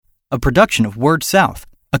a production of Word South,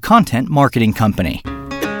 a content marketing company.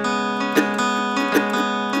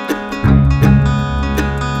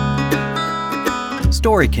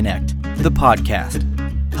 Story Connect, the podcast,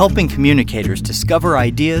 helping communicators discover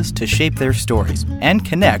ideas to shape their stories and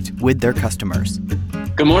connect with their customers.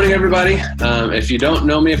 Good morning, everybody. If you don't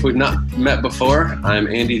know me, if we've not met before, I'm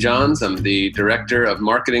Andy Johns. I'm the Director of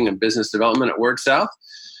Marketing and Business Development at Word South.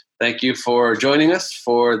 Thank you for joining us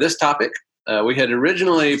for this topic. We had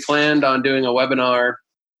originally planned on doing a webinar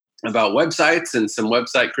about websites and some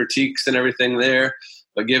website critiques and everything there.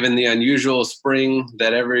 But given the unusual spring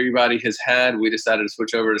that everybody has had, we decided to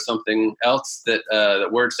switch over to something else that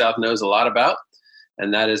Word South knows a lot about,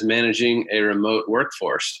 and that is managing a remote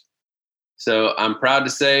workforce. So I'm proud to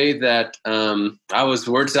say that I was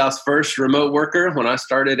Word South's first remote worker when I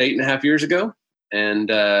started 8.5 years ago. And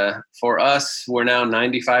for us, we're now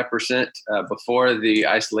 95%. Before the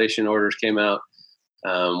isolation orders came out,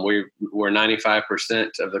 we were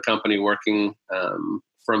 95% of the company working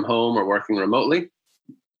from home or working remotely.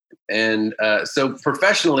 And so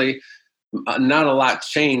professionally, not a lot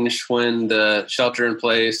changed when the shelter in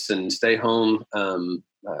place and stay home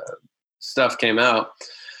stuff came out.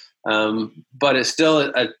 But it's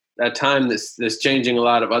still a time that's changing a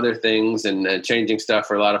lot of other things and changing stuff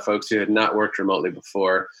for a lot of folks who had not worked remotely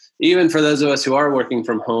before. Even for those of us who are working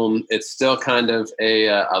from home, it's still kind of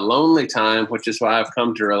a lonely time, which is why I've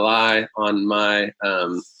come to rely on my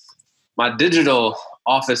my digital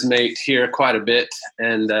office mate here quite a bit,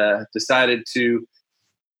 and decided to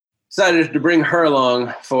bring her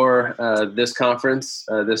along for this conference,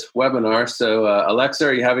 this webinar. So Alexa,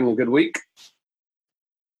 are you having a good week?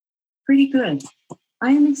 Pretty good. I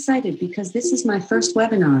am excited because this is my first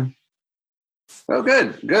webinar. Oh,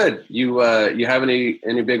 good. You have any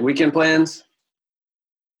big weekend plans?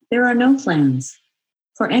 There are no plans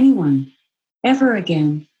for anyone ever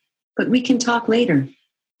again, but we can talk later.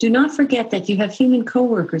 Do not forget that you have human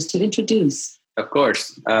coworkers to introduce. Of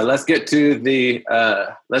course. Let's get to the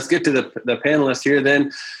panelists here.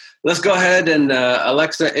 Then let's go ahead and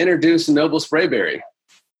Alexa, introduce Noble Sprayberry.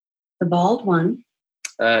 The bald one.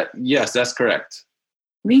 Yes, that's correct.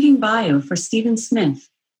 Reading bio for Stephen Smith.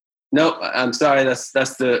 No, I'm sorry. That's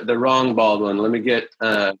the wrong bald one. Let me get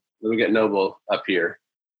Noble up here.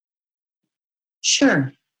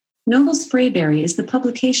 Sure. Noble Sprayberry is the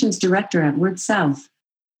publications director at Word South.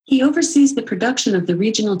 He oversees the production of the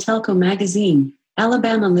regional telco magazine,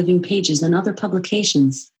 Alabama Living Pages, and other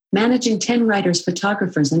publications, managing 10 writers,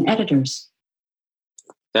 photographers, and editors.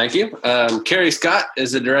 Thank you. Carrie Scott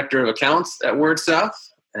is the director of accounts at Word South.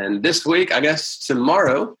 And this week, I guess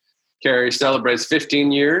tomorrow, Carrie celebrates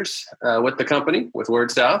 15 years with the company, with Word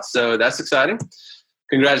South. So that's exciting.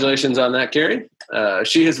 Congratulations on that, Carrie.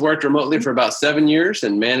 She has worked remotely for about 7 years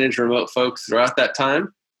and managed remote folks throughout that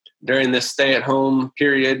time. During this stay-at-home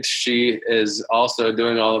period, she is also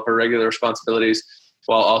doing all of her regular responsibilities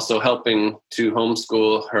while also helping to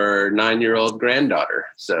homeschool her 9-year-old granddaughter.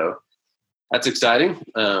 So that's exciting.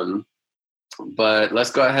 But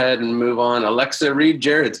let's go ahead and move on. Alexa, read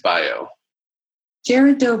Jared's bio.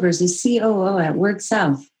 Jared Dovers is COO at Word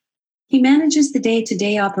South. He manages the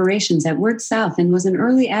day-to-day operations at Word South and was an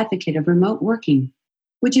early advocate of remote working.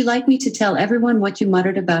 Would you like me to tell everyone what you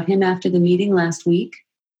muttered about him after the meeting last week?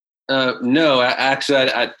 No,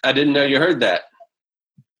 actually, I didn't know you heard that.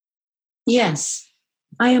 Yes,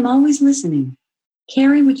 I am always listening.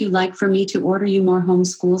 Carrie, would you like for me to order you more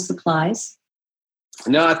homeschool supplies?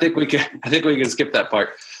 No, I think we can skip that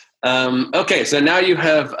part. Okay, so now you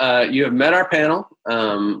have met our panel.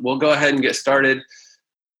 We'll go ahead and get started.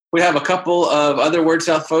 We have a couple of other Word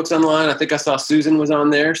South folks on the line. I think I saw Susan was on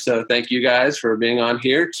there. So thank you guys for being on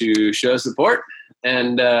here to show support.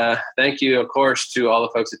 And thank you, of course, to all the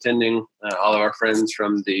folks attending, all of our friends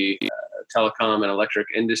from the telecom and electric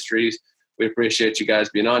industries. We appreciate you guys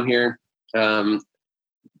being on here.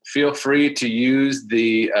 Feel free to use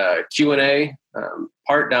the Q&A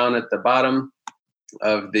part down at the bottom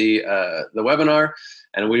of the webinar,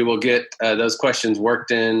 and we will get those questions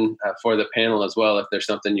worked in for the panel as well if there's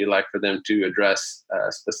something you'd like for them to address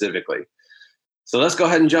specifically. So let's go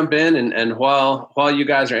ahead and jump in, and while you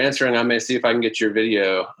guys are answering, I may see if I can get your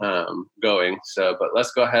video going. But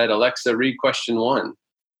let's go ahead. Alexa, read question 1.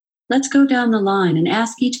 Let's go down the line and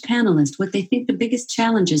ask each panelist what they think the biggest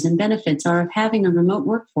challenges and benefits are of having a remote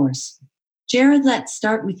workforce. Jared, let's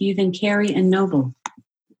start with you, then Carrie and Noble.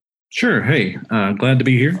 Sure. Hey, glad to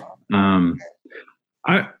be here.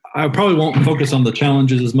 I probably won't focus on the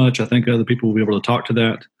challenges as much. I think other people will be able to talk to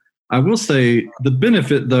that. I will say the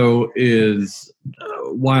benefit, though, is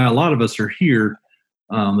why a lot of us are here,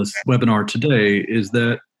 this webinar today, is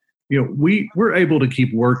that we're able to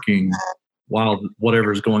keep working while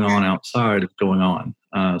whatever's going on outside is going on.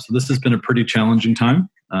 So this has been a pretty challenging time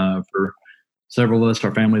for several of us,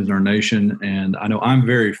 our families, and our nation. And I know I'm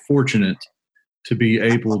very fortunate to be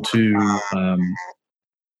able to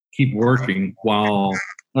keep working while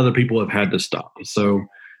other people have had to stop. So,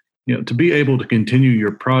 to be able to continue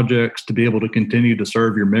your projects, to be able to continue to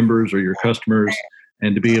serve your members or your customers,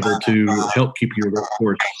 and to be able to help keep your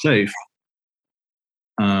workforce safe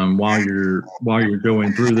while you're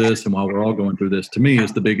going through this, and while we're all going through this, to me,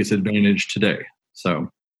 is the biggest advantage today. So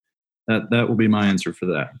that will be my answer for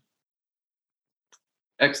that.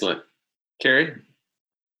 Excellent. Carrie?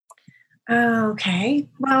 Okay.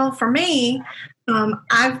 Well, for me,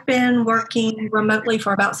 I've been working remotely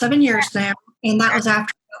for about 7 years now, and that was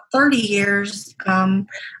after 30 years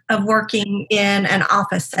of working in an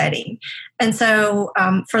office setting. And so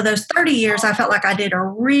for those 30 years, I felt like I did a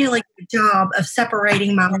really good job of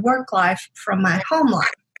separating my work life from my home life.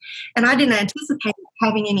 And I didn't anticipate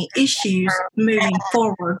having any issues moving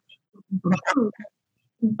forward.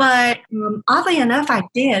 But oddly enough, I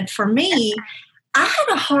did. For me, I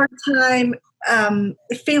had a hard time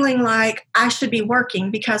feeling like I should be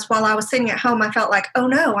working, because while I was sitting at home, I felt like, oh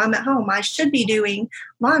no, I'm at home. I should be doing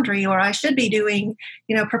laundry, or I should be doing,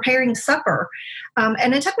 preparing supper.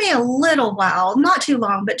 And it took me a little while, not too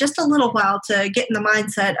long, but just a little while to get in the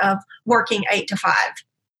mindset of working 8 to 5,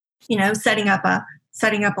 setting up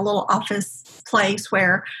a little office place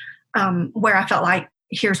where I felt like,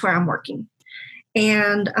 here's where I'm working.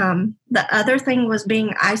 And the other thing was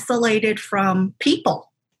being isolated from people.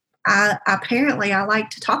 I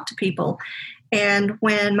like to talk to people. And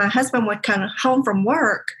when my husband would come home from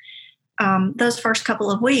work, those first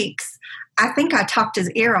couple of weeks, I think I talked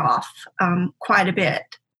his ear off quite a bit,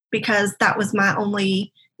 because that was my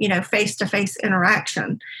only, face-to-face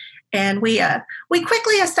interaction. And we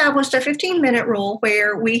quickly established a 15-minute rule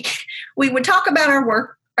where we would talk about our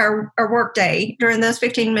work day during those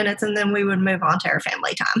 15 minutes, and then we would move on to our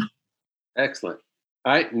family time. Excellent.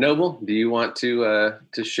 All right, Noble, do you want to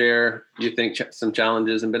share, you think, some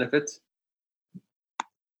challenges and benefits?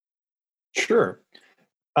 Sure.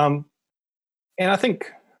 And I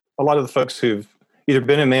think a lot of the folks who've either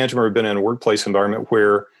been in management or been in a workplace environment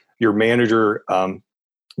where your manager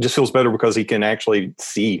just feels better because he can actually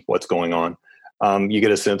see what's going on. You get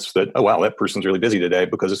a sense that, oh, wow, that person's really busy today,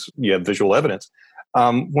 because you have visual evidence.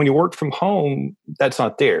 When you work from home, that's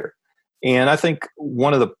not there. And I think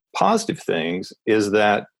one of the positive things is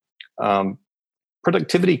that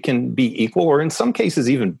productivity can be equal, or in some cases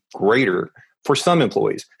even greater, for some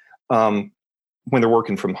employees when they're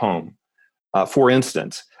working from home. For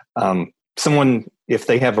instance, someone, if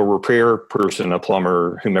they have a repair person, a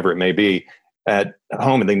plumber, whomever it may be, at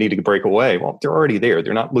home and they need to break away, well, they're already there.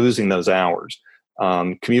 They're not losing those hours.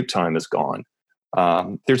 Commute time is gone.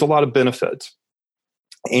 There's a lot of benefits.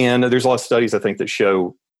 And there's a lot of studies, I think, that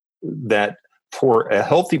show that for a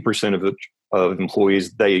healthy percentage of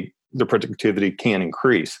employees, their productivity can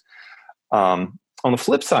increase. On the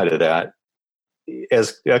flip side of that,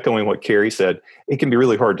 as echoing what Carrie said, it can be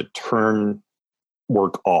really hard to turn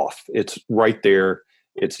work off. It's right there.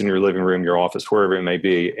 It's in your living room, your office, wherever it may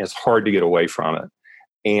be. It's hard to get away from it.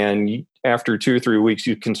 And after 2 or 3 weeks,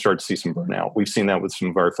 you can start to see some burnout. We've seen that with some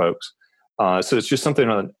of our folks. So it's just something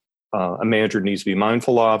a manager needs to be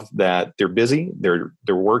mindful of, that they're busy, they're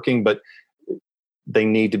working, but they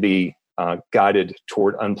need to be guided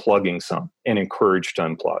toward unplugging some and encouraged to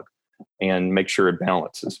unplug and make sure it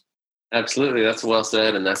balances. Absolutely. That's well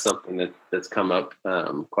said. And that's something that's come up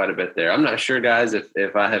quite a bit there. I'm not sure, guys,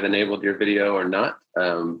 if I have enabled your video or not,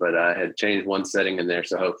 but I had changed one setting in there.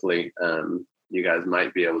 So hopefully you guys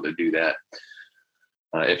might be able to do that.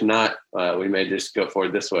 If not, we may just go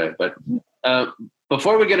forward this way. But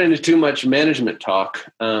before we get into too much management talk,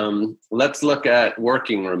 let's look at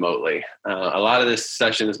working remotely. A lot of this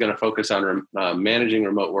session is going to focus on managing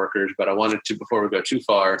remote workers, but I wanted to, before we go too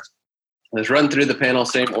far, let's run through the panel,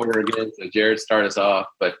 same order again. So Jared, start us off,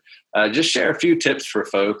 but just share a few tips for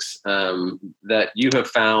folks that you have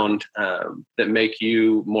found that make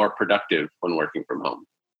you more productive when working from home.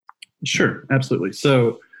 Sure, absolutely.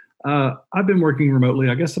 So I've been working remotely,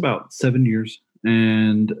 I guess, about 7 years,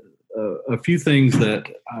 and a few things that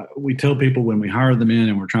we tell people when we hire them in,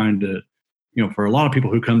 and we're trying to, for a lot of people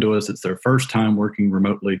who come to us, it's their first time working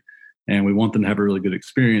remotely, and we want them to have a really good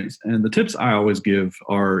experience. And the tips I always give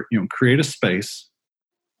are, create a space.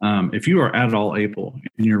 If you are at all able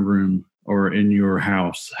in your room or in your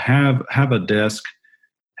house, have a desk,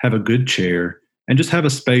 have a good chair, and just have a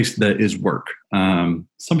space that is work.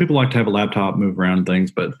 Some people like to have a laptop, move around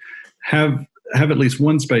things, but have have at least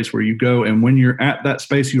one space where you go, and when you're at that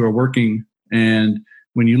space, you are working, and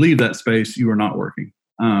when you leave that space, you are not working.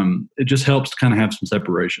 It just helps to kind of have some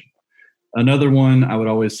separation. Another one I would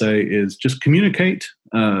always say is just communicate,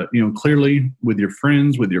 clearly with your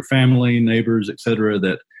friends, with your family, neighbors, et cetera,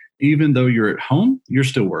 that even though you're at home, you're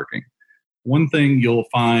still working. One thing you'll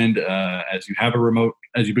find as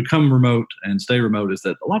you become remote and stay remote is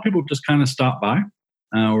that a lot of people just kind of stop by,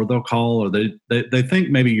 or they'll call, or they think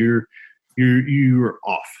maybe you're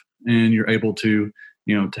off and you're able to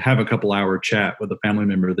have a couple hour chat with a family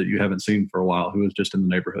member that you haven't seen for a while who is just in the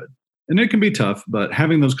neighborhood. And it can be tough, but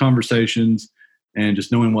having those conversations and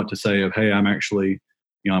just knowing what to say of, hey, I'm actually,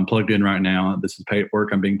 I'm plugged in right now. This is paid work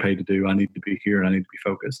I'm being paid to do. I need to be here and I need to be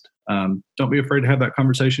focused. Don't be afraid to have that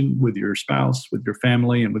conversation with your spouse, with your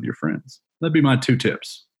family, and with your friends. That'd be my 2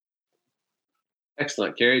 tips.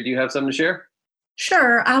 Excellent. Carrie, do you have something to share?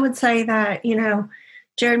 Sure. I would say that,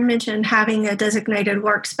 Jared mentioned having a designated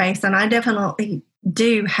workspace, and I definitely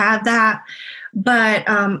do have that. But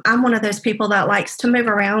I'm one of those people that likes to move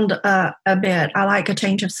around a bit. I like a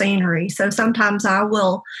change of scenery. So sometimes I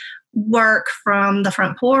will work from the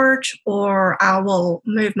front porch, or I will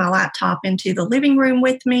move my laptop into the living room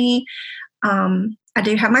with me. I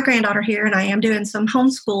do have my granddaughter here, and I am doing some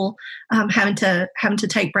homeschool, having to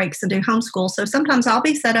take breaks and do homeschool. So sometimes I'll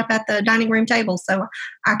be set up at the dining room table so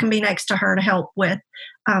I can be next to her to help with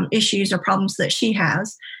issues or problems that she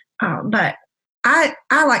has. But I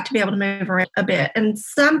like to be able to move around a bit. And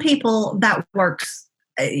some people that works,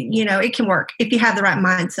 it can work if you have the right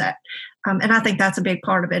mindset. And I think that's a big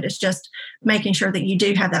part of it, is just making sure that you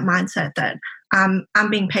do have that mindset that I'm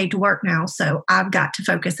being paid to work now, so I've got to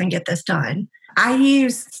focus and get this done. I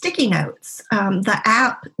use Sticky Notes,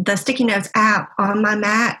 the Sticky Notes app on my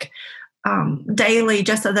Mac daily,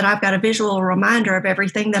 just so that I've got a visual reminder of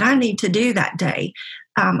everything that I need to do that day.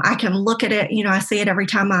 I can look at it, I see it every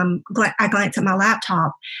time I glance at my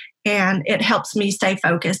laptop, and it helps me stay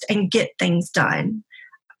focused and get things done.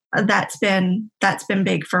 That's been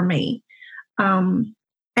big for me. And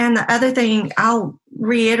the other thing, I'll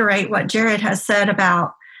reiterate what Jared has said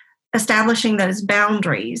about establishing those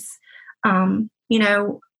boundaries. I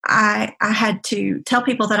had to tell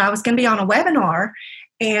people that I was going to be on a webinar,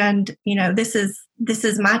 and this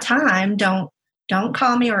is my time. Don't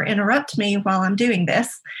call me or interrupt me while I'm doing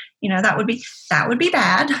this. That would be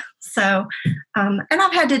bad. So, and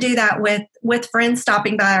I've had to do that with friends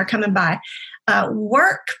stopping by or coming by.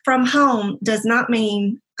 Work from home does not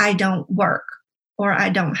mean I don't work or I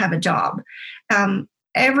don't have a job.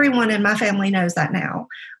 Everyone in my family knows that now.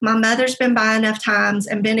 My mother's been by enough times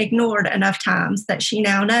and been ignored enough times that she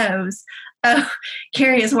now knows, oh,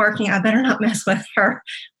 Carrie is working. I better not mess with her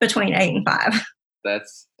between 8 and 5.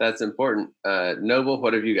 That's important. Noble,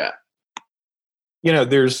 what have you got?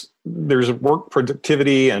 There's work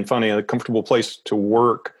productivity and finding a comfortable place to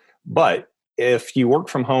work. But if you work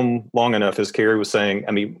from home long enough, as Carrie was saying,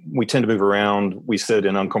 we tend to move around. We sit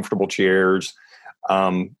in uncomfortable chairs.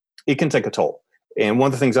 It can take a toll. And one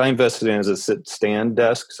of the things I invested in is a sit-stand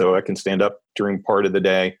desk, so I can stand up during part of the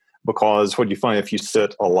day, because what you find if you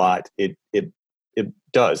sit a lot, it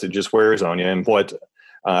just wears on you. And what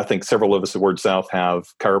I think several of us at Word South have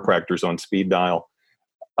chiropractors on speed dial.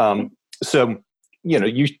 So,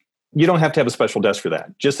 you don't have to have a special desk for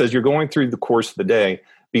that. Just as you're going through the course of the day,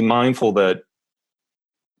 be mindful that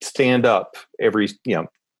stand up every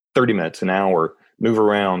 30 minutes, an hour, move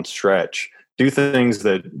around, stretch, do things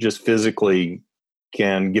that just physically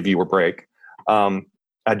can give you a break.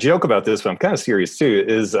 I joke about this, but I'm kind of serious too,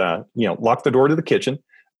 is, lock the door to the kitchen.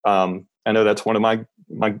 I know that's one of my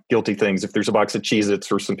guilty things. If there's a box of Cheez-Its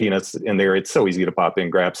or some peanuts in there, it's so easy to pop in,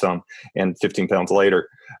 grab some, and 15 pounds later.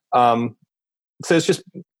 So it's just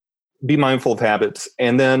be mindful of habits.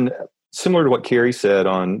 And then similar to what Carrie said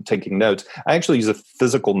on taking notes, I actually use a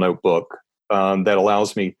physical notebook that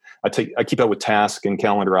allows me, I keep up with tasks and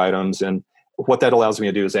calendar items, and what that allows me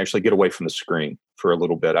to do is actually get away from the screen for a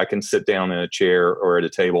little bit. I can sit down in a chair or at a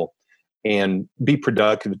table and be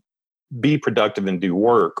productive and do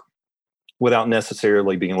work without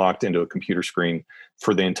necessarily being locked into a computer screen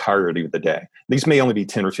for the entirety of the day. These may only be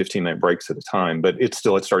 10 or 15 minute breaks at a time, but it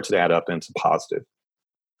starts to add up and it's a positive.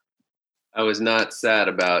 I was not sad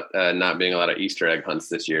about not being a lot of Easter egg hunts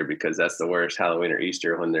this year, because that's the worst, Halloween or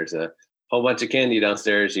Easter, when there's a whole bunch of candy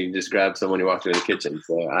downstairs. You can just grab someone who walked through the kitchen.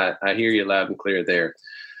 So I hear you loud and clear there.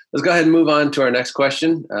 Let's go ahead and move on to our next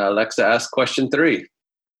question. Alexa asks question 3.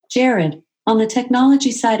 Jared, on the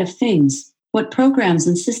technology side of things, what programs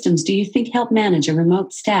and systems do you think help manage a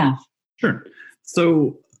remote staff? Sure.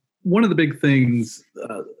 So one of the big things,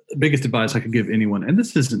 biggest advice I could give anyone, and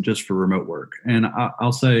this isn't just for remote work, and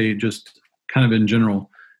I'll say just kind of in general,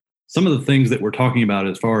 some of the things that we're talking about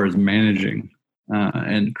as far as managing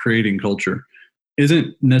and creating culture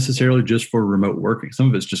isn't necessarily just for remote working. Some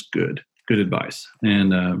of it's just good advice,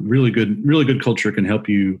 and really good culture can help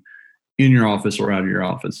you in your office or out of your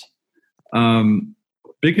office.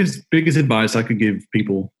 Biggest advice I could give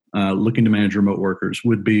people looking to manage remote workers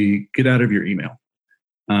would be get out of your email.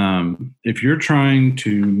 If you're trying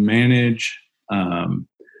to manage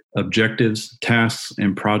objectives, tasks,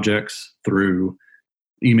 and projects through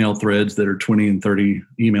email threads that are 20 and 30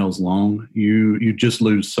 emails long, you just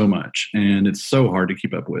lose so much, and it's so hard to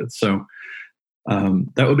keep up with. So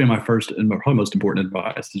that would be my first and probably most important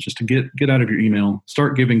advice, is just to get out of your email,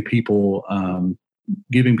 start giving people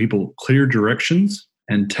clear directions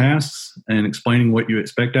and tasks and explaining what you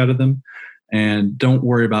expect out of them. And don't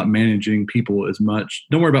worry about managing people as much.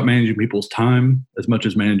 Don't worry about managing people's time as much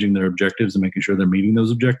as managing their objectives and making sure they're meeting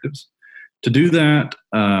those objectives. To do that,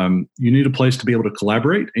 you need a place to be able to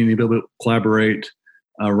collaborate, and you need to be able to collaborate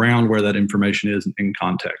around where that information is in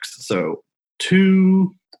context. So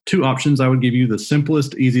two options I would give you. The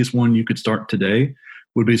simplest, easiest one you could start today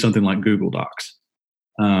would be something like Google Docs.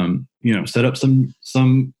 Set up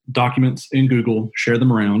some documents in Google, share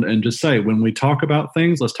them around, and just say, when we talk about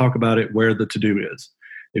things, let's talk about it where the to-do is.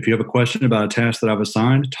 If you have a question about a task that I've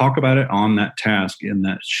assigned, talk about it on that task in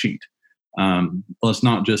that sheet. Let's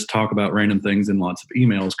not just talk about random things in lots of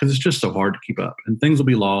emails, because it's just so hard to keep up, and things will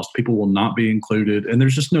be lost. People will not be included, and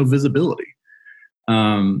there's just no visibility.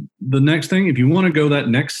 The next thing, if you want to go that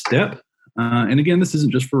next step, and again, this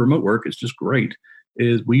isn't just for remote work, it's just great,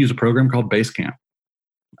 is we use a program called Basecamp.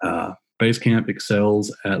 Basecamp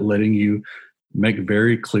excels at letting you make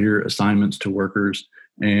very clear assignments to workers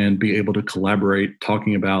and be able to collaborate,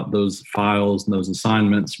 talking about those files and those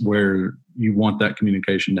assignments where you want that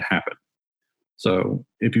communication to happen. So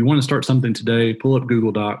if you want to start something today, pull up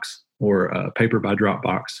Google Docs or Paper by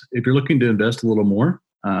Dropbox. If you're looking to invest a little more,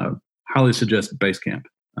 highly suggest Basecamp.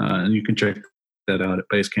 And you can check that out at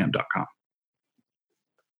basecamp.com.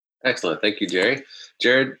 Excellent. Thank you, Jerry.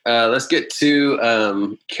 Jared, let's get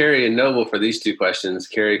to Carrie and Noble for these two questions.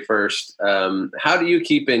 Carrie first. How do you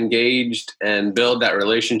keep engaged and build that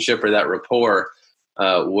relationship or that rapport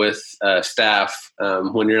with staff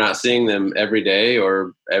when you're not seeing them every day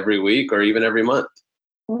or every week or even every month?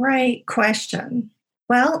 Great question.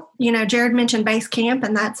 Well, Jared mentioned Basecamp,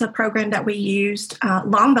 and that's a program that we used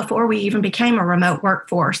long before we even became a remote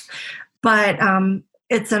workforce. But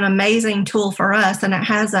it's an amazing tool for us, and it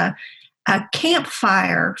has a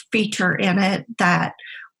campfire feature in it that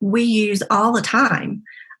we use all the time.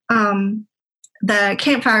 The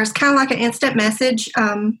campfire is kind of like an instant message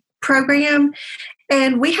program,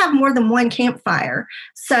 and we have more than one campfire.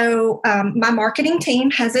 So my marketing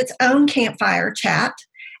team has its own campfire chat,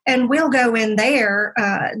 and we'll go in there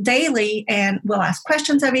daily and we'll ask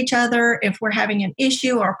questions of each other. If we're having an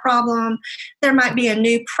issue or a problem, there might be a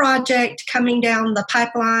new project coming down the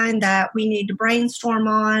pipeline that we need to brainstorm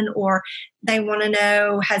on, or they want to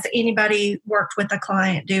know, has anybody worked with a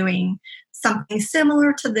client doing something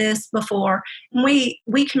similar to this before? And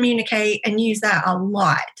we communicate and use that a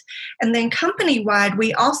lot. And then company-wide,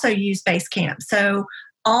 we also use Basecamp. So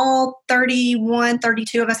all 31,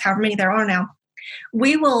 32 of us, however many there are now,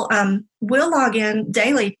 we'll log in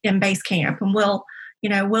daily in Basecamp, and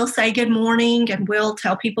we'll say good morning, and we'll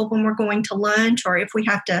tell people when we're going to lunch, or if we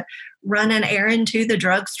have to run an errand to the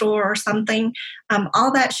drugstore or something.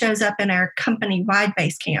 All that shows up in our company-wide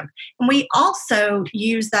Basecamp. And we also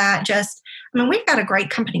use that we've got a great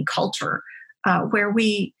company culture where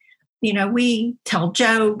we tell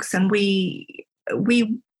jokes, and we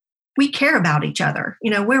care about each other.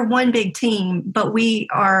 We're one big team, but we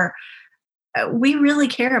really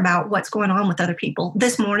care about what's going on with other people.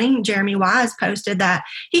 This morning, Jeremy Wise posted that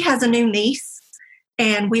he has a new niece,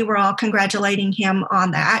 and we were all congratulating him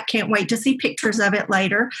on that. Can't wait to see pictures of it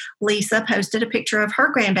later. Lisa posted a picture of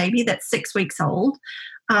her grandbaby that's 6 weeks old.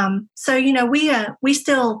 So we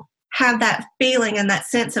still have that feeling and that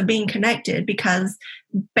sense of being connected, because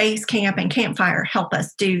Basecamp and Campfire help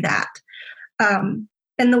us do that. And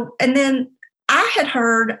then I had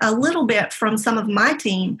heard a little bit from some of my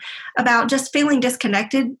team about just feeling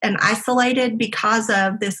disconnected and isolated because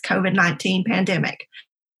of this COVID-19 pandemic.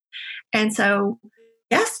 And so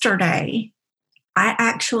yesterday, I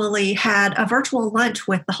actually had a virtual lunch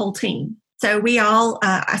with the whole team. So we all,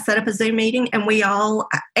 I set up a Zoom meeting, and we all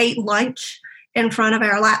ate lunch in front of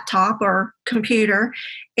our laptop or computer,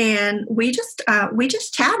 and we just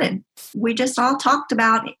chatted. We just all talked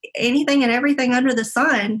about anything and everything under the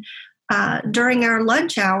sun during our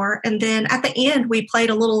lunch hour. And then at the end, we played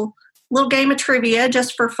a little game of trivia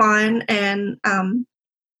just for fun, and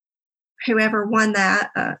whoever won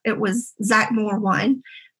that, it was Zach Moore won.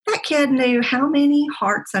 That kid knew how many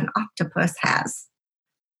hearts an octopus has.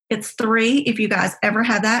 It's 3, if you guys ever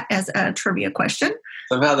had that as a trivia question.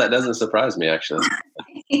 Somehow that doesn't surprise me, actually.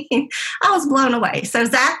 I was blown away. So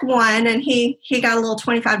Zach won, and he got a little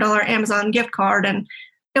 $25 Amazon gift card. And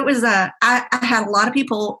it was I had a lot of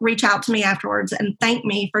people reach out to me afterwards and thank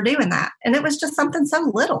me for doing that. And it was just something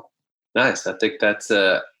so little. Nice. I think that's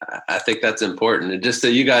important. And just so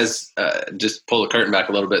you guys just pull the curtain back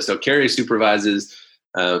a little bit. So Carrie supervises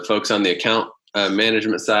folks on the account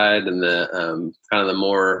management side and the kind of the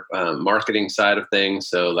more marketing side of things.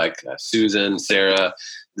 So like Susan, Sarah,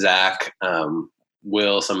 Zach,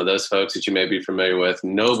 Will, some of those folks that you may be familiar with.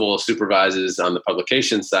 Noble supervises on the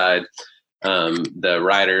publication side, the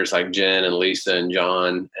writers like Jen and Lisa and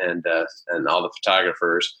John and all the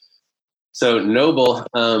photographers. So Noble,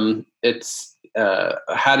 it's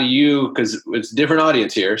how do you, because it's a different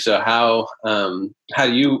audience here. So how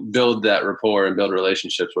do you build that rapport and build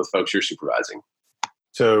relationships with folks you're supervising?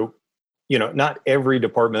 So, not every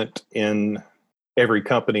department in every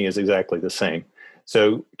company is exactly the same.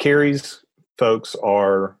 So Carrie's folks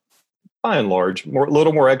are, by and large, a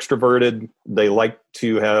little more extroverted. They like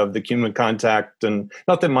to have the human contact, and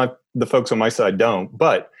not that the folks on my side don't,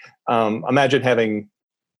 but imagine having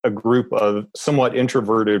a group of somewhat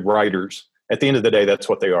introverted writers. At the end of the day, that's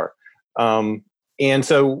what they are. And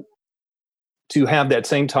so to have that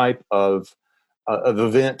same type of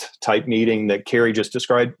event type meeting that Carrie just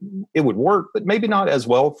described, it would work, but maybe not as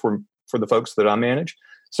well for the folks that I manage.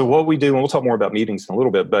 So what we do, and we'll talk more about meetings in a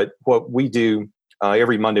little bit, but what we do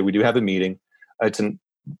every Monday, we do have a meeting. It's a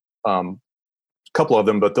couple of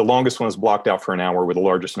them, but the longest one is blocked out for an hour with the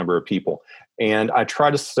largest number of people. And I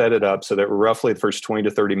try to set it up so that roughly the first 20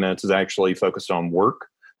 to 30 minutes is actually focused on work.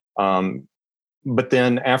 But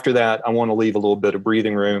then after that, I want to leave a little bit of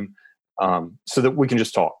breathing room so that we can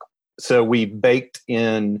just talk. So we baked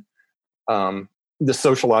in the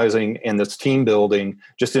socializing and this team building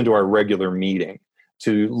just into our regular meeting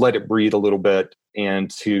to let it breathe a little bit and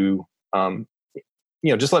to,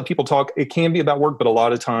 just let people talk. It can be about work, but a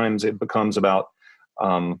lot of times it becomes about,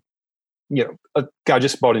 a guy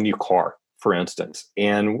just bought a new car, for instance,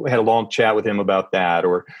 and we had a long chat with him about that,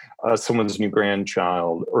 or someone's new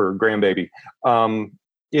grandchild or grandbaby.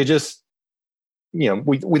 It just,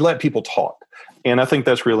 we let people talk. And I think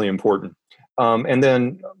that's really important. And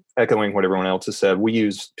then echoing what everyone else has said, we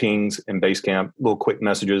use pings and Basecamp, little quick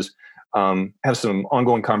messages, have some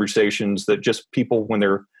ongoing conversations that just people, when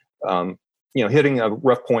they're, hitting a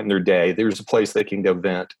rough point in their day, there's a place they can go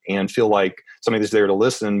vent and feel like somebody's there to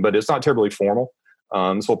listen, but it's not terribly formal.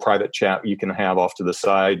 This little private chat you can have off to the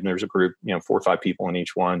side, and there's a group, 4 or 5 people in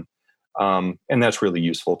each one. And that's really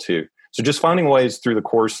useful too. So just finding ways through the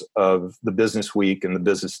course of the business week and the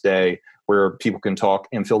business day where people can talk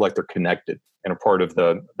and feel like they're connected and a part of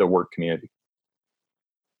the work community.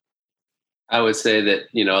 I would say that,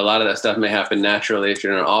 a lot of that stuff may happen naturally if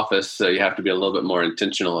you're in an office. So you have to be a little bit more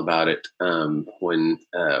intentional about it when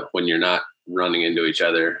you're not running into each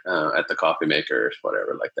other at the coffee maker or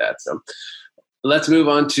whatever like that. So let's move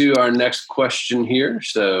on to our next question here.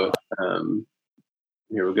 So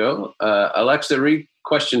here we go. Alexa, read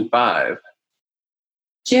question 5.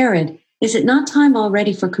 Jared, is it not time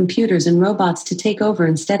already for computers and robots to take over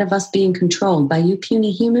instead of us being controlled by you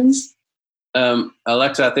puny humans?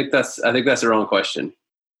 Alexa, I think that's the wrong question.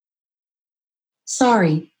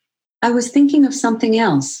 Sorry, I was thinking of something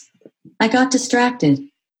else. I got distracted.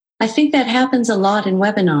 I think that happens a lot in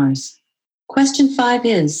webinars. Question 5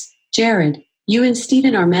 is, Jared, you and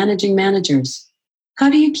Stephen are managing managers. How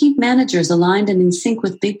do you keep managers aligned and in sync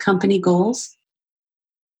with big company goals?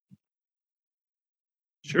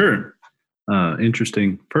 Sure.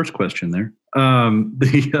 Interesting first question there.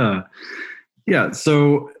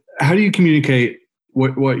 So how do you communicate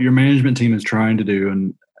what your management team is trying to do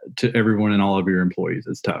and to everyone and all of your employees?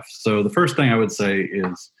 It's tough. So the first thing I would say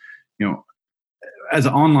is, as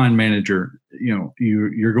an online manager,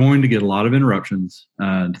 you're going to get a lot of interruptions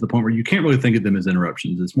to the point where you can't really think of them as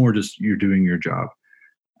interruptions. It's more just you're doing your job.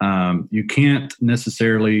 You can't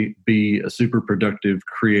necessarily be a super productive,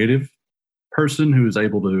 creative person who is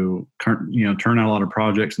able to, turn out a lot of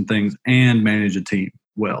projects and things and manage a team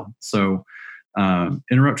well. So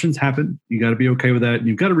interruptions happen. You got to be okay with that. And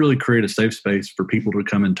you've got to really create a safe space for people to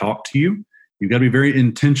come and talk to you. You've got to be very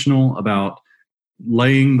intentional about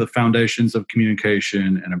laying the foundations of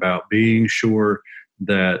communication and about being sure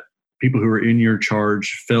that people who are in your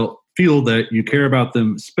charge feel that you care about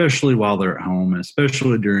them, especially while they're at home, and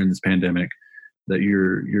especially during this pandemic, that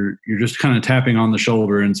you're just kind of tapping on the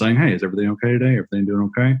shoulder and saying, hey, is everything okay today? Everything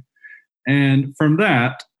doing okay? And from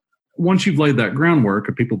that, once you've laid that groundwork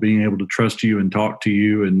of people being able to trust you and talk to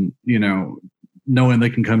you and, knowing they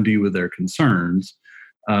can come to you with their concerns,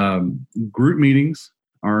 group meetings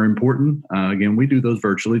are important. Again, we do those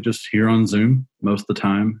virtually, just here on Zoom most of the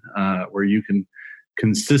time, where you can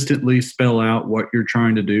consistently spell out what you're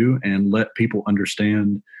trying to do and let people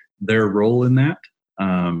understand their role in that.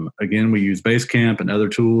 Again, we use Basecamp and other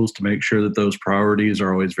tools to make sure that those priorities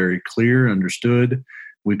are always very clear, understood.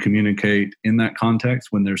 We communicate in that context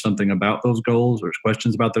when there's something about those goals or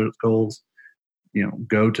questions about those goals.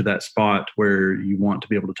 Go to that spot where you want to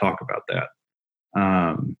be able to talk about that.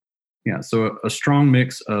 So a strong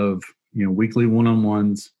mix of weekly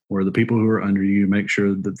one-on-ones where the people who are under you make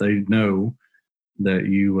sure that they know that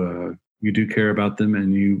you do care about them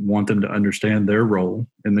and you want them to understand their role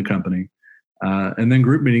in the company. And then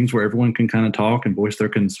group meetings where everyone can kind of talk and voice their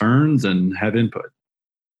concerns and have input.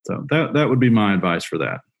 So that would be my advice for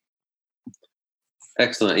that.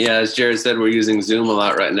 Excellent. Yeah, as Jared said, we're using Zoom a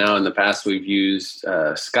lot right now. In the past, we've used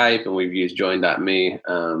Skype and we've used Join.me,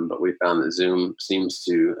 but we found that Zoom seems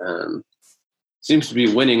to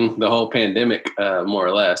be winning the whole pandemic, more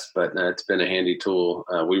or less. But it's been a handy tool.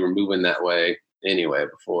 We were moving that way anyway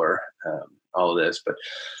before all of this. But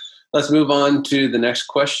let's move on to the next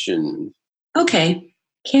question. Okay,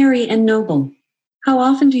 Carrie and Noble, how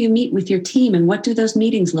often do you meet with your team and what do those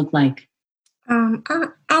meetings look like?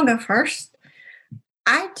 I'll go first.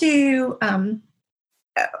 I do.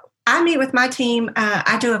 I meet with my team.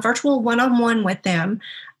 I do a virtual one-on-one with them.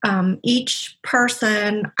 Each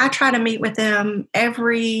person, I try to meet with them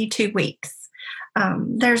every 2 weeks.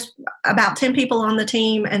 There's about 10 people on the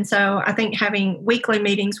team, and so I think having weekly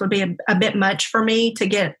meetings would be a bit much for me to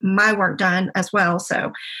get my work done as well.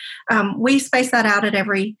 So we space that out at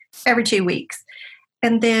every 2 weeks.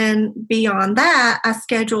 And then beyond that, I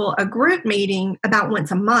schedule a group meeting about once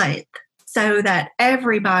a month so that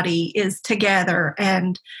everybody is together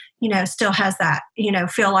and, still has that,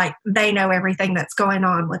 feel like they know everything that's going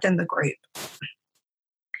on within the group.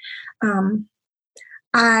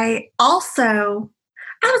 I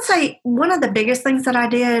would say one of the biggest things that I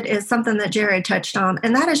did is something that Jared touched on,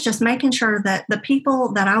 and that is just making sure that the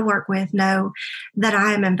people that I work with know that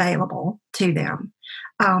I am available to them.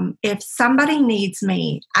 If somebody needs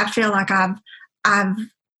me, I feel like I've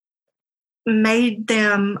made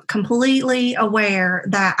them completely aware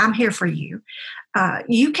that I'm here for you.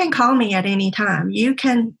 You can call me at any time. You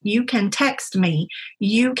can text me.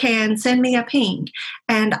 You can send me a ping,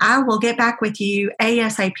 and I will get back with you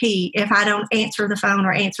ASAP if I don't answer the phone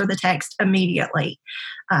or answer the text immediately.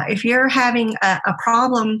 If you're having a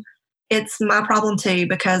problem, it's my problem too,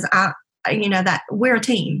 because that we're a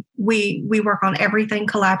team. We work on everything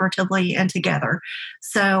collaboratively and together.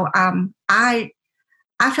 So I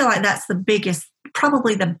feel like that's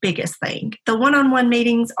probably the biggest thing. The one-on-one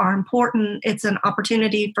meetings are important. It's an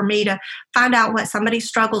opportunity for me to find out what somebody's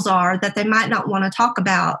struggles are that they might not want to talk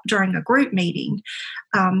about during a group meeting,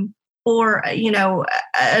 or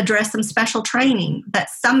address some special training that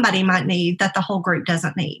somebody might need that the whole group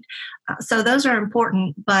doesn't need. So those are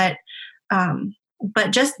important, but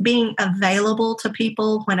just being available to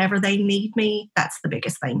people whenever they need me, that's the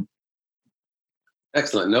biggest thing.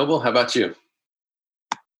 Excellent. Noble, how about you?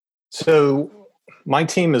 So my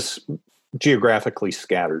team is geographically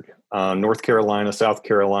scattered. North Carolina, South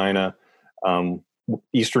Carolina,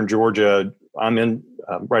 Eastern Georgia. I'm in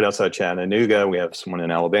right outside Chattanooga. We have someone in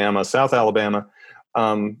Alabama, South Alabama.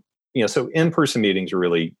 So in-person meetings are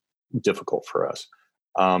really difficult for us.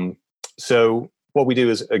 So what we do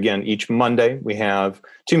is, again, each Monday we have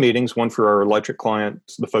 2 meetings, one for our electric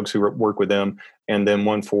clients, the folks who work with them, and then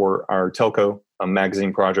one for our telco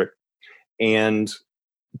magazine project. And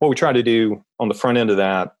what we try to do on the front end of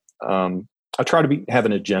that, I try to have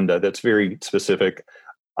an agenda that's very specific.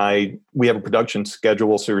 We have a production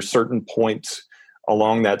schedule, so there's certain points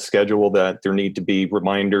along that schedule that there need to be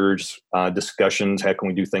reminders, discussions, how can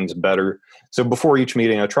we do things better. So before each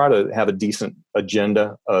meeting, I try to have a decent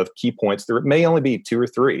agenda of key points. There may only be 2 or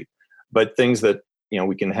 3, but things that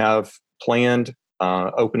we can have planned,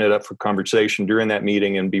 open it up for conversation during that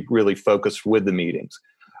meeting and be really focused with the meetings.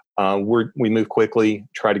 We move quickly,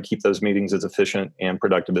 try to keep those meetings as efficient and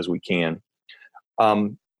productive as we can.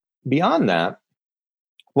 Beyond that,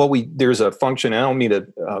 there's a function. I don't mean to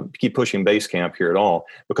keep pushing Basecamp here at all,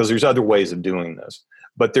 because there's other ways of doing this.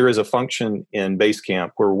 But there is a function in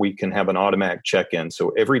Basecamp where we can have an automatic check-in. So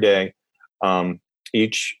every day,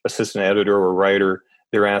 each assistant editor or writer,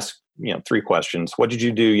 they're asked 3 questions. What did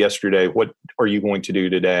you do yesterday? What are you going to do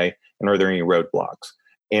today? And are there any roadblocks?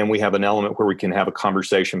 And we have an element where we can have a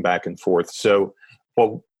conversation back and forth. So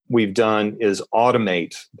what we've done is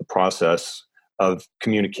automate the process of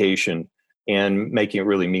communication and making it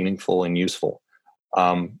really meaningful and useful.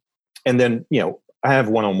 And then, I have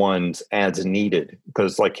one-on-ones as needed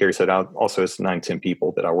because, like Carrie said, also it's 9-10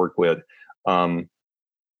 people that I work with.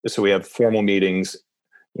 So we have formal meetings,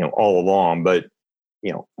 all along, but,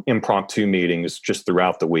 impromptu meetings just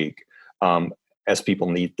throughout the week as people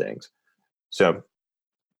need things. So,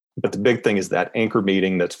 but the big thing is that anchor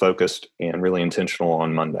meeting that's focused and really intentional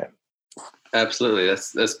on Monday. Absolutely.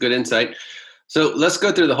 That's good insight. So let's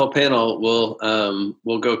go through the whole panel.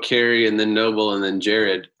 We'll go Carrie and then Noble and then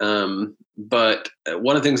Jared. But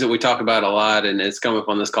one of the things that we talk about a lot, and it's come up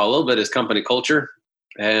on this call a little bit, is company culture.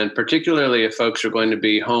 And particularly if folks are going to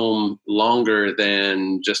be home longer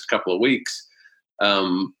than just a couple of weeks,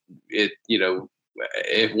 if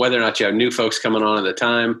whether or not you have new folks coming on at the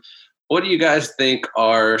time, what do you guys think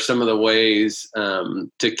are some of the ways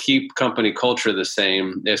to keep company culture the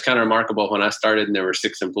same? It's kind of remarkable. When I started and there were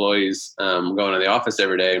 6 employees going to the office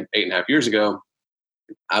every day 8.5 years ago,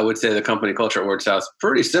 I would say the company culture at Word South is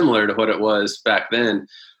pretty similar to what it was back then.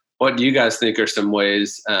 What do you guys think are some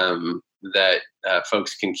ways that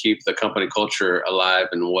folks can keep the company culture alive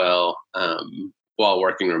and well while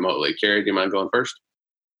working remotely? Carrie, do you mind going first?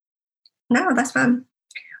 No, that's fine.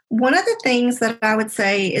 One of the things that I would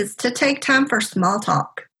say is to take time for small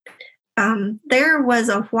talk. There was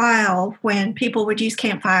a while when people would use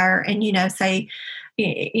Campfire and, say,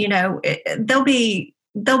 there'll be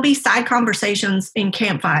side conversations in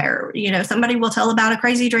Campfire. Somebody will tell about a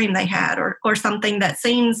crazy dream they had or something that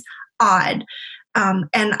seems odd. And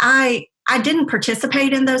I didn't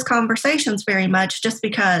participate in those conversations very much just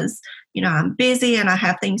because, I'm busy and I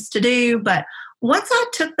have things to do. But once I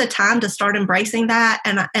took the time to start embracing that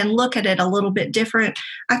and look at it a little bit different,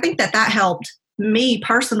 I think that helped me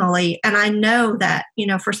personally. And I know that,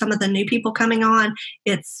 for some of the new people coming on,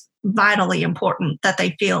 it's vitally important that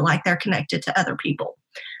they feel like they're connected to other people.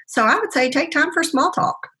 So I would say take time for small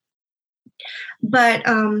talk. But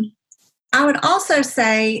I would also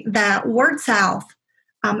say that Word South,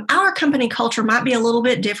 our company culture might be a little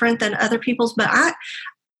bit different than other people's, but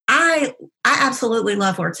I absolutely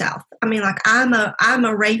love Word South. I mean, like I'm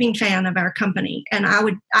a raving fan of our company, and I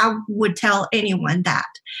would tell anyone that.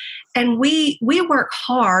 And we work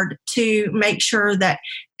hard to make sure that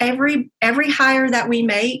every hire that we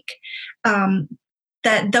make,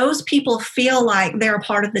 that those people feel like they're a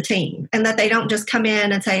part of the team and that they don't just come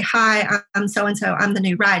in and say, hi, I'm so-and-so, I'm the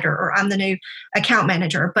new writer or I'm the new account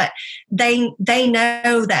manager, but they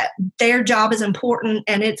know that their job is important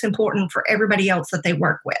and it's important for everybody else that they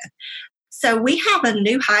work with. So we have a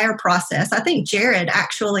new hire process. I think Jared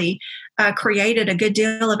actually created a good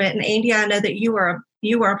deal of it. And Andy, I know that you were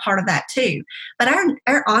a part of that too. But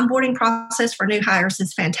our onboarding process for new hires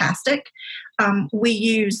is fantastic. We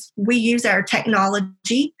use our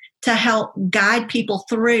technology to help guide people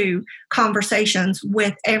through conversations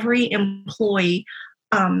with every employee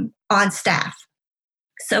on staff.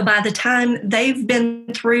 So by the time they've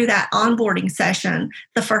been through that onboarding session,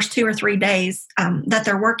 the first 2 or 3 days that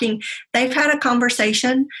they're working, they've had a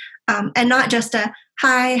conversation and not just a,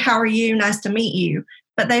 hi, how are you? Nice to meet you.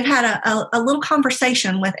 But they've had a little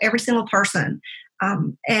conversation with every single person.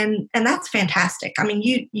 And that's fantastic. I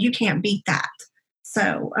mean, you can't beat that.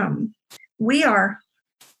 So we're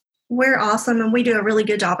awesome, and we do a really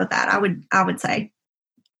good job of that, I would say.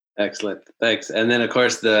 Excellent. Thanks. And then, of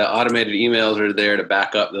course, the automated emails are there to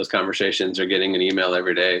back up those conversations. They're getting an email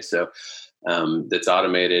every day. So that's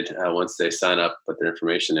automated once they sign up, put their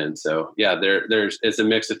information in. So, yeah, it's a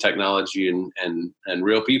mix of technology and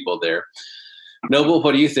real people there. Noble,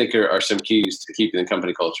 what do you think are some keys to keeping the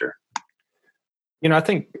company culture? I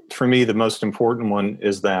think for me, the most important one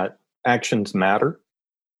is that actions matter.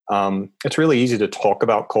 It's really easy to talk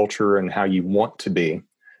about culture and how you want to be.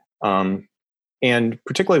 And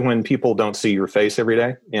particularly when people don't see your face every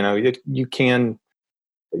day, it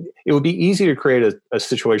would be easy to create a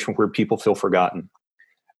situation where people feel forgotten.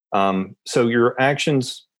 So your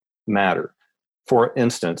actions matter. For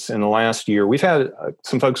instance, in the last year, we've had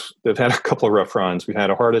some folks that have had a couple of rough runs. We've had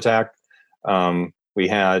a heart attack. We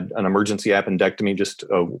had an emergency appendectomy just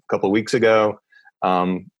a couple of weeks ago.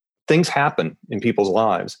 Things happen in people's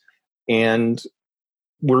lives, and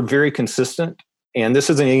we're very consistent. And this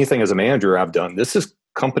isn't anything as a manager I've done. This is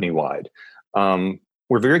company-wide.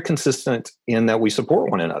 We're very consistent in that we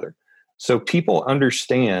support one another. So people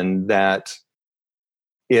understand that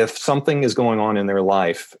if something is going on in their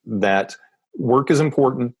life, that work is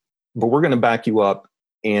important, but we're going to back you up,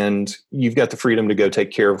 and you've got the freedom to go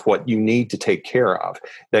take care of what you need to take care of.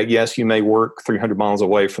 That yes, you may work 300 miles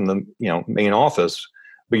away from the main office,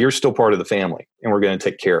 but you're still part of the family, and we're going to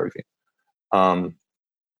take care of you.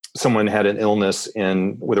 someone had an illness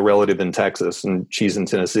with a relative in Texas, and she's in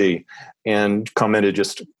Tennessee, and commented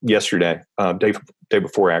just yesterday, day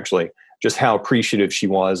before actually, just how appreciative she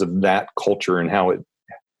was of that culture and how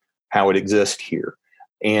it exists here.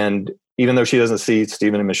 And even though she doesn't see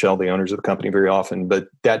Stephen and Michelle, the owners of the company, very often, but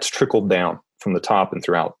that's trickled down from the top and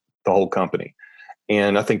throughout the whole company.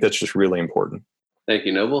 And I think that's just really important. Thank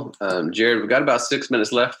you, Noble. Jared, we've got about 6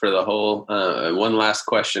 minutes left for the whole one last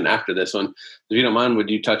question after this one. If you don't mind, would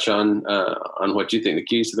you touch on what you think the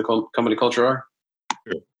keys to the company culture are?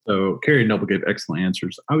 Sure. So Carrie and Noble gave excellent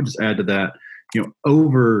answers. I would just add to that,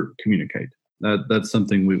 over communicate. That's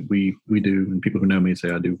something we do, and people who know me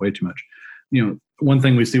say I do way too much. One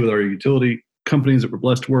thing we see with our utility companies that we're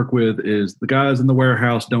blessed to work with is the guys in the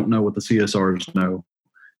warehouse don't know what the CSRs know.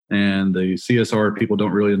 And the CSR people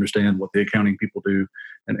don't really understand what the accounting people do.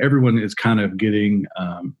 And everyone is kind of getting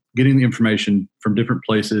the information from different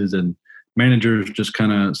places, and managers just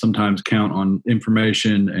kind of sometimes count on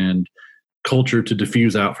information and culture to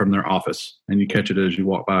diffuse out from their office, and you catch it as you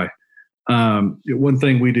walk by. One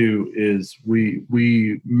thing we do is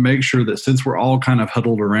we make sure that since we're all kind of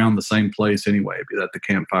huddled around the same place anyway, be that the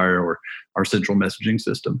campfire or our central messaging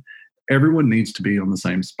system, everyone needs to be on the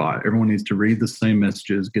same spot. Everyone needs to read the same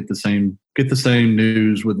messages, get the same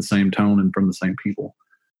news with the same tone and from the same people.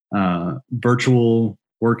 Virtual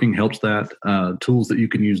working helps that. Tools that you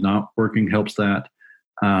can use not working helps that.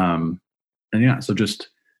 So just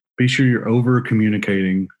be sure you're over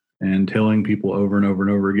communicating and telling people over and over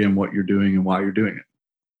and over again what you're doing and why you're doing it.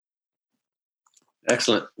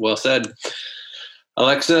 Excellent. Well said.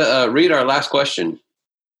 Alexa, read our last question.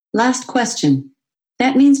 Last question.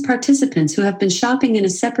 That means participants who have been shopping in a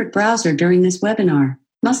separate browser during this webinar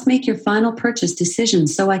must make your final purchase decision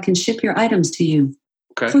so I can ship your items to you.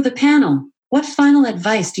 Okay. For the panel, what final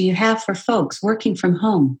advice do you have for folks working from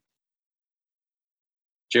home?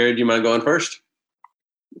 Jared, do you mind going first?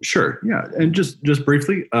 Sure. Yeah. And just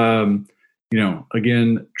briefly, again,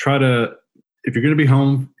 try to, if you're going to be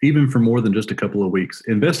home, even for more than just a couple of weeks,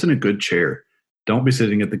 invest in a good chair. Don't be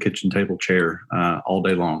sitting at the kitchen table chair all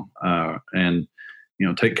day long. And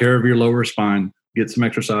take care of your lower spine, get some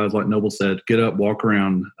exercise, like Noble said, get up, walk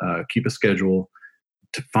around, keep a schedule,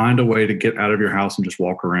 to find a way to get out of your house and just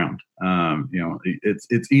walk around.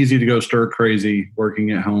 It's easy to go stir crazy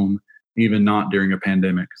working at home, even not during a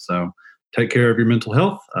pandemic. So take care of your mental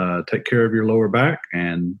health, take care of your lower back,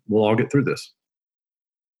 and we'll all get through this.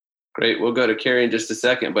 Great. We'll go to Carrie in just a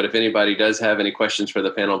second, but if anybody does have any questions for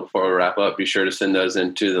the panel before we wrap up, be sure to send those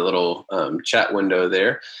into the little chat window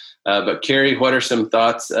there. But Carrie, what are some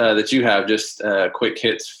thoughts that you have, just quick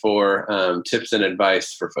hits for tips and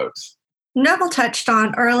advice for folks? Noble touched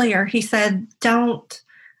on earlier. He said, don't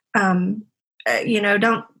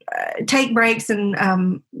take breaks and,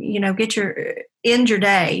 end your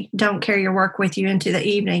day. Don't carry your work with you into the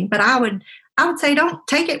evening. But I would say don't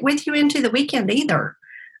take it with you into the weekend either.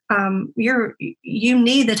 You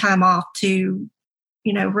need the time off to,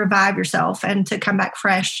 revive yourself and to come back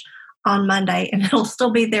fresh on Monday, and it'll still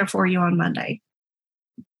be there for you on Monday.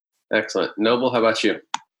 Excellent. Noble, how about you?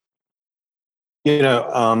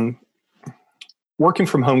 Working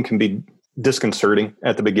from home can be disconcerting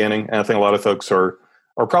at the beginning. And I think a lot of folks are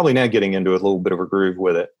probably now getting into a little bit of a groove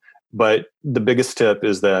with it. But the biggest tip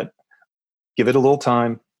is that give it a little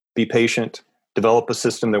time, be patient, develop a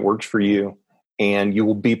system that works for you, and you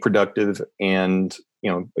will be productive. And,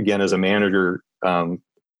 again, as a manager,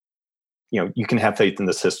 you can have faith in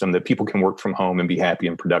the system that people can work from home and be happy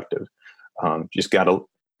and productive. Just got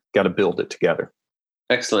to build it together.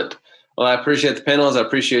 Excellent. Well, I appreciate the panels. I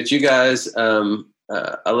appreciate you guys.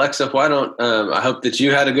 Alexa, why don't I hope that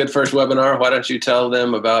you had a good first webinar. Why don't you tell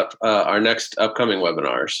them about our next upcoming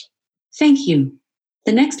webinars? Thank you.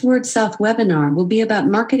 The next WordSouth webinar will be about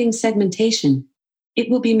marketing segmentation. It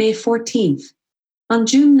will be May 14th. On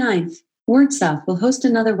June 9th, WordSouth will host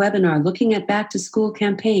another webinar looking at back-to-school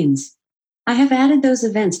campaigns. I have added those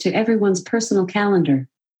events to everyone's personal calendar.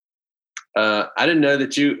 I didn't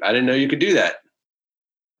know you could do that.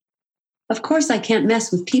 Of course, I can't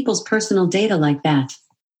mess with people's personal data like that.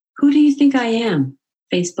 Who do you think I am?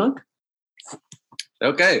 Facebook?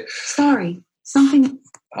 Okay. Sorry, something.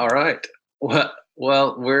 All right.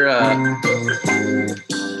 Well, we're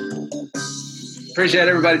appreciate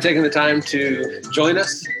everybody taking the time to join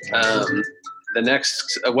us. The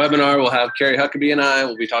next webinar will have Carrie Huckabee and I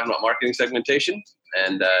will be talking about marketing segmentation.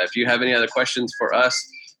 And if you have any other questions for us,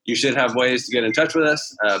 you should have ways to get in touch with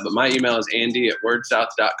us. But my email is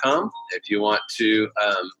andy@wordsouth.com if you want to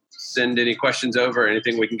send any questions over or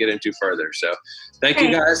anything we can get into further. So thank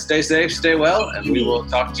you guys. Stay safe, stay well, and we will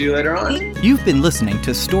talk to you later on. You've been listening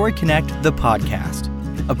to Story Connect, the podcast.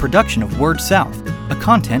 a production of Word South, a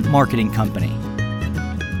content marketing company.